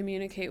we can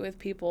communicate with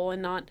people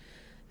and not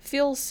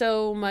feel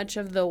so much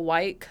of the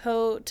white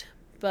coat,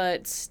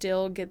 but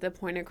still get the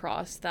point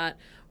across that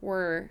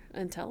we're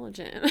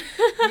intelligent.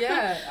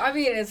 Yeah. I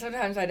mean, and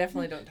sometimes I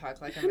definitely don't talk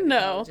like I'm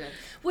intelligent.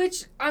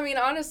 Which, I mean,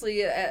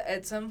 honestly,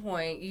 at some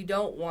point, you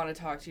don't want to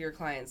talk to your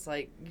clients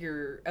like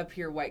you're a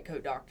pure white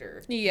coat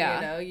doctor.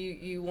 Yeah.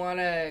 You want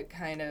to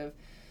kind of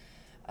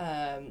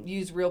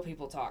use real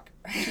people talk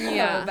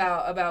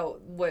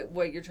about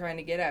what you're trying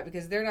to get at,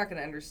 because they're not going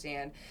to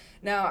understand.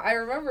 Now, I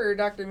remember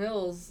Dr.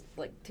 Mills,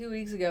 like 2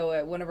 weeks ago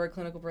at one of our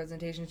clinical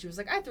presentations, she was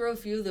like, I throw a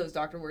few of those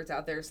doctor words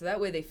out there so that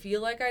way they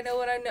feel like I know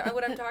what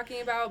I'm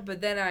talking about, but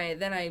then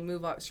I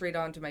move up straight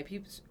on to my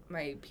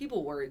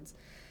people words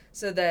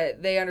so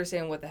that they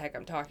understand what the heck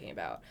I'm talking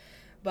about.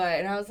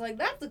 And I was like,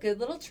 that's a good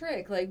little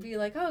trick. Like, be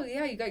like, oh,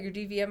 yeah, you got your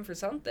DVM for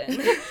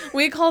something.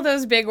 We call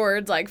those big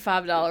words like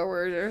 $5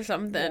 words or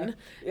something.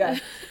 Yeah.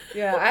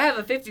 I have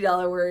a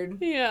 $50 word.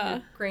 Yeah.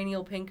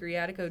 Cranial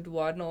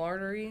pancreaticoduodenal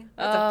artery.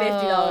 That's a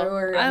 $50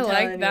 word. I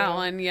like that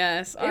one,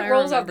 yes. It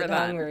rolls off the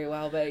tongue very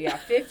well, but yeah,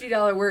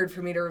 $50 word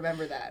for me to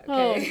remember that.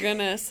 Okay? Oh,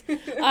 goodness.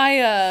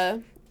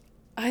 I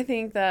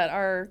think that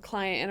our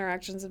client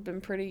interactions have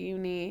been pretty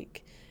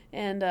unique.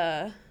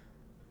 And,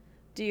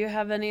 do you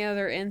have any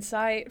other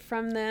insight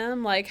from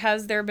them? Like,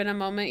 has there been a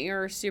moment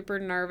you're super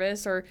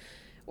nervous or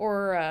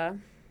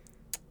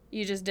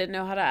you just didn't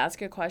know how to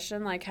ask a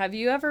question? Like, have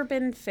you ever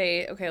been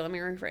okay, let me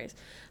rephrase.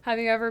 Have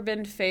you ever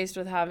been faced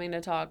with having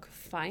to talk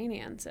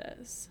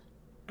finances?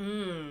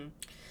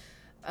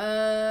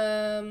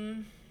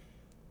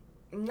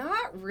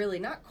 Not really,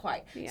 not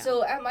quite. Yeah.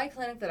 So at my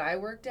clinic that I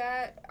worked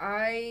at,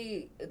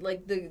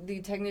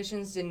 the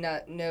technicians did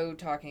not know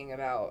talking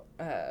about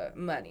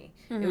money.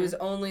 It was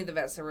only the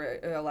vets that were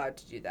allowed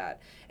to do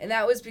that. And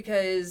that was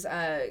because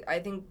I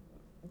think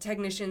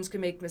technicians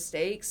could make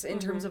mistakes in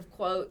terms of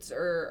quotes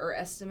or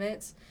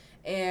estimates,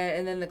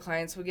 and then the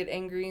clients would get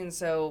angry, and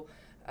so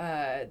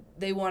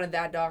they wanted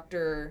that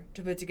doctor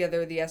to put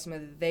together the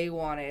estimate that they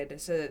wanted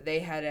so that they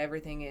had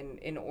everything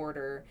in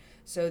order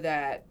so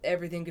that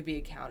everything could be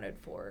accounted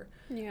for.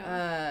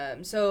 Yeah.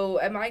 So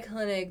at my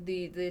clinic,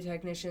 the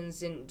technicians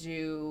didn't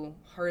do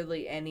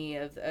hardly any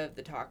of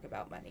the talk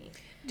about money.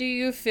 Do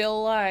you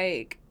feel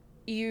like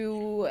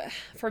you,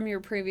 from your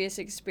previous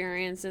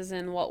experiences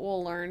and what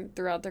we'll learn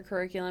throughout the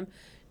curriculum,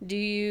 do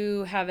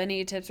you have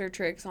any tips or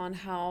tricks on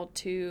how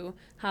to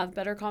have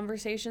better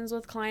conversations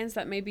with clients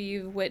that maybe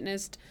you've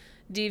witnessed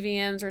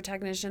DVMs or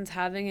technicians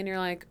having and you're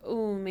like,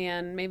 oh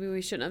man, maybe we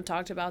shouldn't have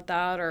talked about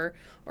that or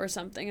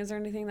something? Is there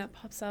anything that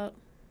pops out?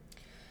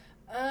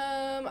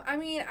 I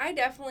mean, I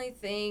definitely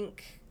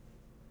think,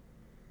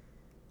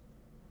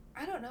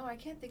 I don't know, I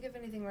can't think of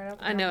anything right off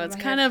the top I know, of it's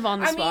my kind head. of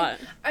on the spot.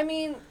 I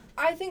mean,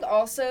 I think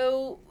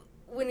also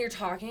when you're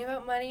talking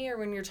about money or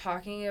when you're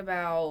talking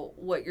about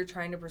what you're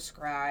trying to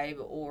prescribe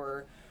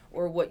or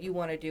what you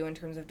want to do in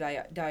terms of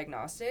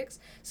diagnostics,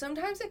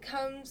 sometimes it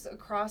comes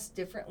across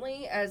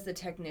differently as the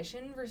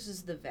technician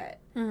versus the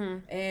vet.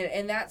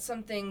 And that's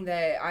something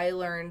that I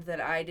learned that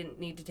I didn't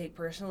need to take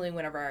personally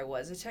whenever I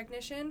was a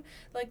technician.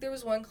 Like, there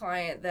was one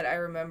client that I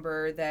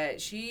remember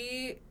that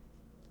she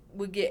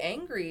would get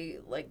angry,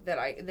 like that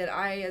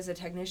I as a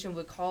technician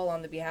would call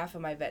on the behalf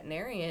of my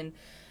veterinarian,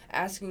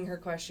 asking her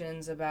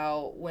questions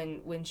about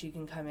when she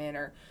can come in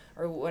or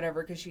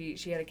whatever, because she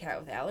had a cat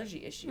with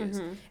allergy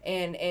issues.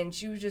 And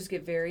she would just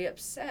get very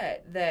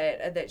upset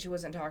that she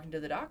wasn't talking to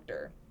the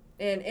doctor.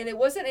 And it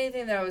wasn't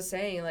anything that I was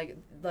saying,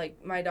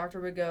 like my doctor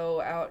would go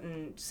out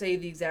and say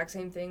the exact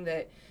same thing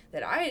that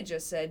I had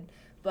just said,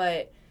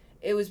 but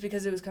it was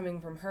because it was coming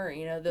from her.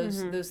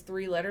 Those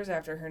 3 letters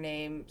after her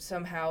name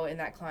somehow in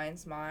that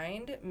client's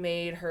mind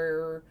made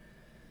her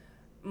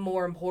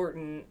more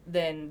important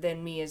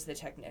than me as the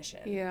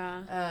technician.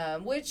 Yeah.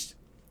 Which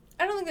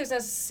I don't think there's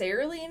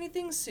necessarily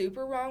anything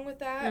super wrong with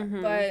that,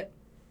 but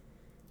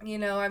I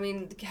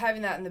mean,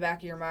 having that in the back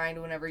of your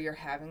mind whenever you're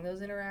having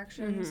those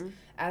interactions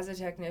as a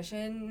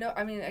technician, no,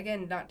 I mean,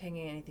 again, not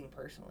taking anything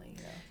personally.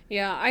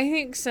 Yeah, I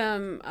think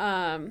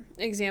some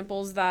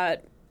examples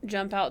that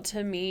jump out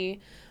to me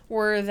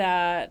were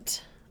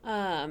that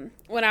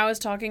when I was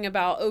talking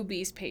about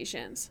obese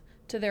patients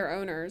to their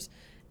owners,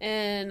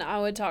 and I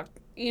would talk,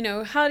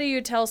 how do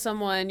you tell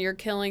someone you're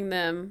killing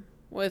them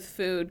with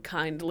food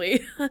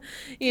kindly, you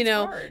It's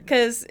know, hard.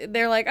 because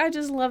they're like, I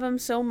just love them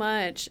so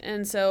much.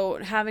 And so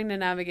having to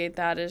navigate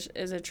that is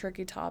a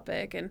tricky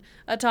topic and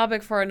a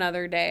topic for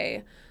another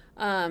day.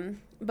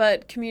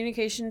 But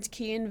communication's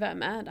key in vet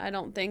med. I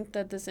don't think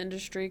that this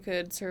industry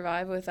could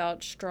survive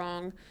without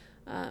strong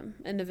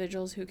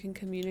individuals who can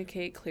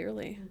communicate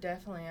clearly.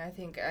 Definitely, I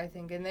think,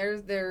 and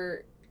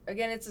there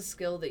again, it's a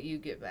skill that you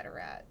get better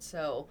at.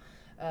 So,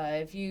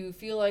 if you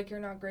feel like you're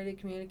not great at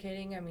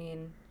communicating, I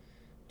mean,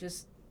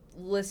 just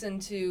listen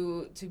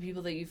to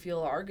people that you feel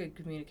are good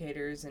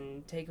communicators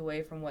and take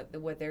away from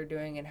what they're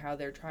doing and how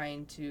they're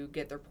trying to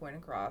get their point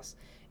across,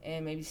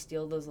 and maybe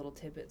steal those little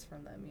tidbits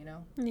from them. You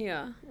know?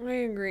 Yeah, I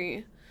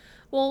agree.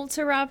 Well,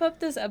 to wrap up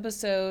this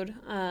episode,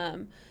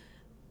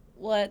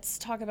 let's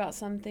talk about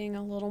something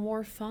a little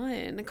more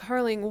fun.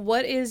 Karling,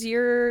 what is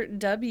your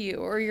W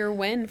or your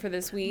win for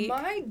this week?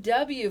 My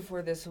W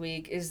for this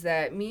week is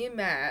that me and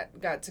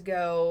Matt got to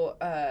go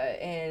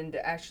and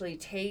actually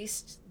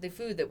taste the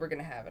food that we're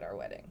going to have at our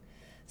wedding.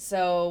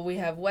 So we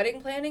have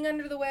wedding planning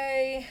under the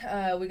way.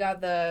 We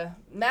got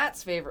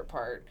Matt's favorite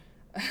part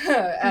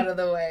out of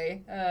the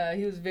way.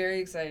 He was very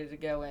excited to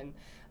go and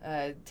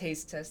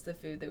taste test the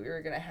food that we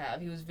were going to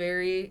have. He was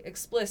very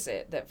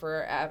explicit that for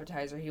our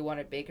appetizer he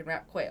wanted bacon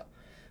wrapped quail.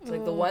 It's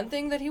like the one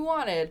thing that he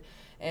wanted.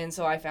 And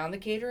so I found the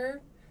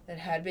caterer that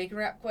had bacon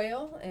wrapped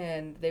quail,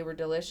 and they were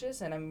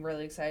delicious, and I'm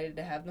really excited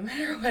to have them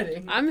at our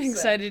wedding. I'm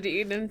excited to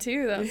eat them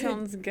too. That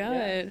sounds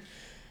good. Yeah.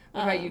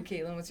 What about you,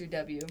 Caitlin? What's your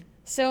W?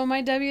 So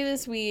my W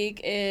this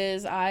week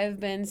is I've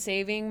been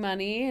saving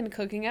money and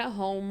cooking at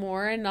home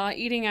more and not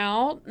eating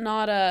out,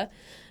 not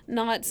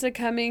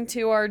succumbing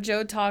to our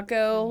Joe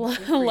Taco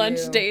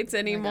lunch dates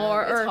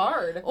anymore. It's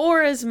hard.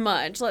 Or as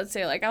much. Let's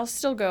say, like, I'll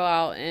still go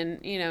out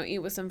and, eat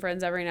with some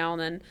friends every now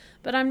and then.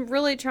 But I'm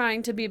really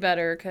trying to be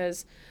better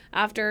because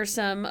after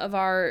some of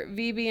our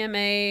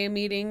VBMA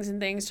meetings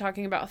and things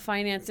talking about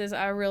finances,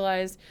 I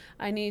realized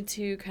I need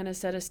to kind of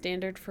set a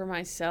standard for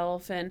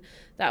myself. And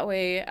that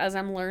way, as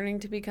I'm learning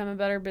to become a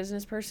better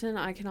business person,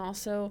 I can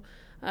also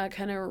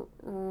kind of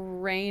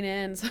rein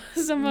in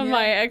some of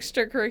my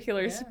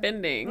extracurricular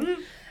spending.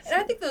 Mm-hmm. And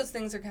I think those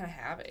things are kind of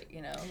habit,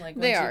 like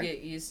once you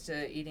get used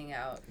to eating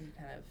out, you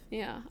kind of...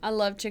 Yeah, I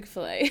love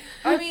Chick-fil-A.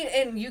 I mean,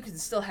 and you can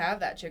still have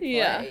that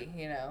Chick-fil-A,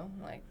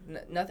 like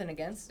nothing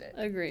against it.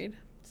 Agreed.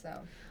 So...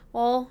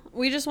 Well,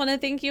 we just want to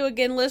thank you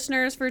again,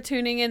 listeners, for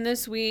tuning in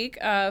this week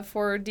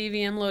for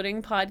DVM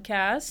Loading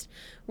Podcast.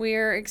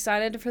 We're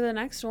excited for the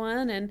next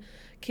one, and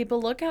keep a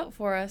lookout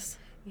for us.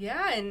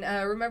 Yeah, and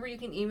remember you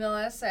can email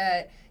us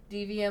at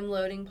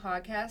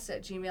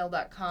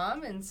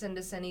dvmloadingpodcast@gmail.com and send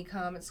us any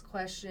comments,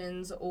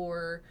 questions,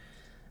 or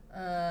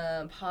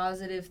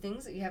positive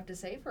things that you have to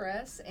say for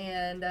us.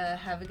 And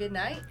have a good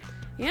night.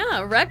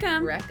 Yeah, wreck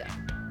 'em. Wreck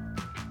 'em.